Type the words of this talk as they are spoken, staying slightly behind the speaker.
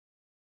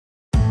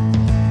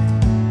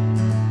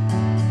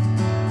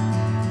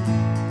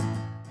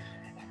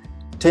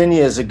10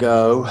 years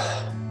ago,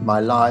 my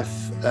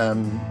life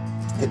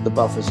hit the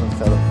buffers and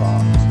fell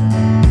apart.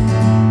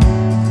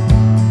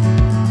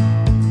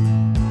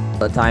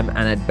 The time,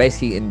 and it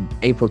basically in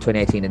April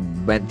 2018 it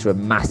went through a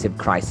massive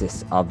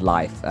crisis of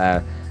life.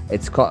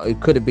 It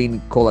could have been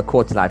called a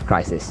quarter-life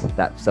crisis,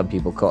 that some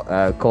people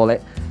call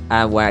it,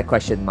 where I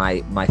questioned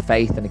my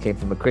faith, and it came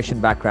from a Christian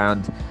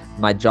background.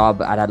 My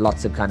job, I'd had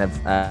lots of kind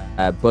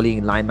of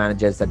bullying line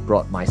managers that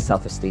brought my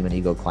self-esteem and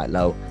ego quite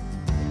low.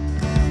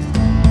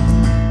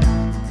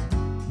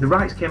 The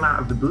rights came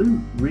out of the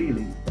blue,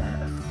 really.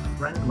 A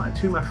friend of mine,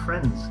 two of my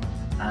friends,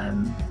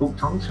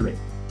 booked onto it,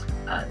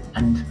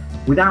 and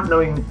without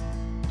knowing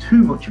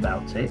too much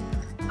about it,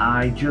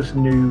 I just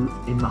knew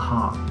in my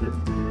heart that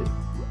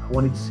I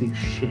wanted to see a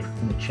shift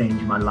and a change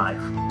in my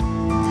life.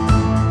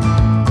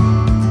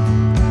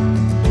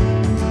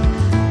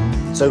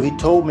 So he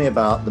told me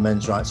about the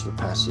Men's Rites of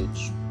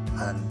Passage,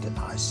 and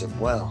I said,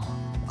 well,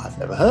 I've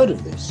never heard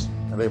of this.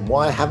 I mean,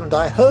 why haven't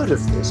I heard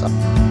of this?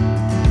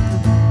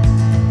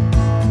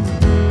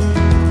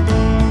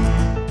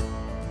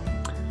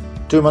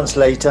 2 months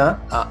later,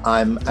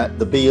 I'm at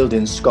the Beeld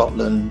in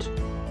Scotland,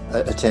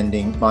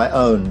 attending my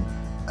own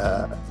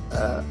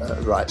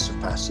rites of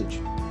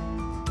passage,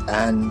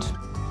 and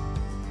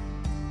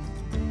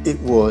it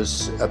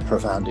was a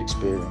profound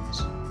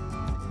experience.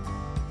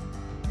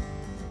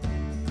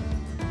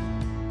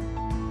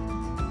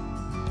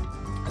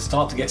 I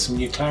start to get some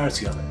new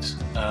clarity on it.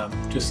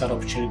 Just that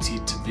opportunity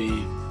to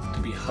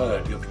be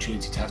heard, the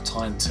opportunity to have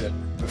time to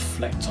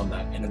reflect on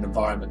that in an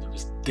environment that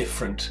was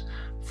different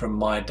from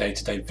my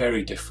day-to-day,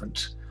 very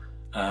different,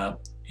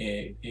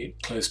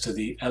 close to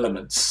the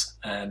elements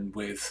and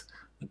with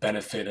the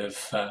benefit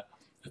of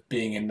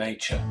being in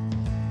nature.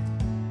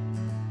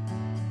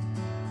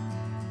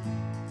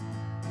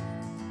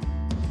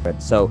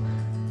 So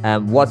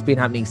what's been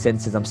happening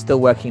since is I'm still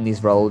working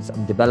these roles,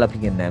 I'm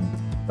developing in them,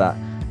 but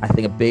I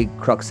think a big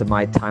crux of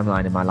my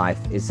timeline in my life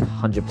is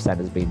 100%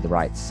 has been the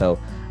rights. So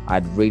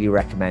I'd really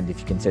recommend, if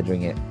you're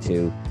considering it,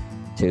 to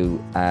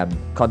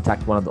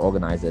contact one of the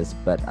organizers,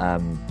 but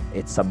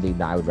it's something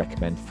that I would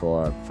recommend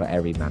for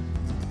every man.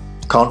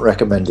 Can't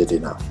recommend it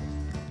enough.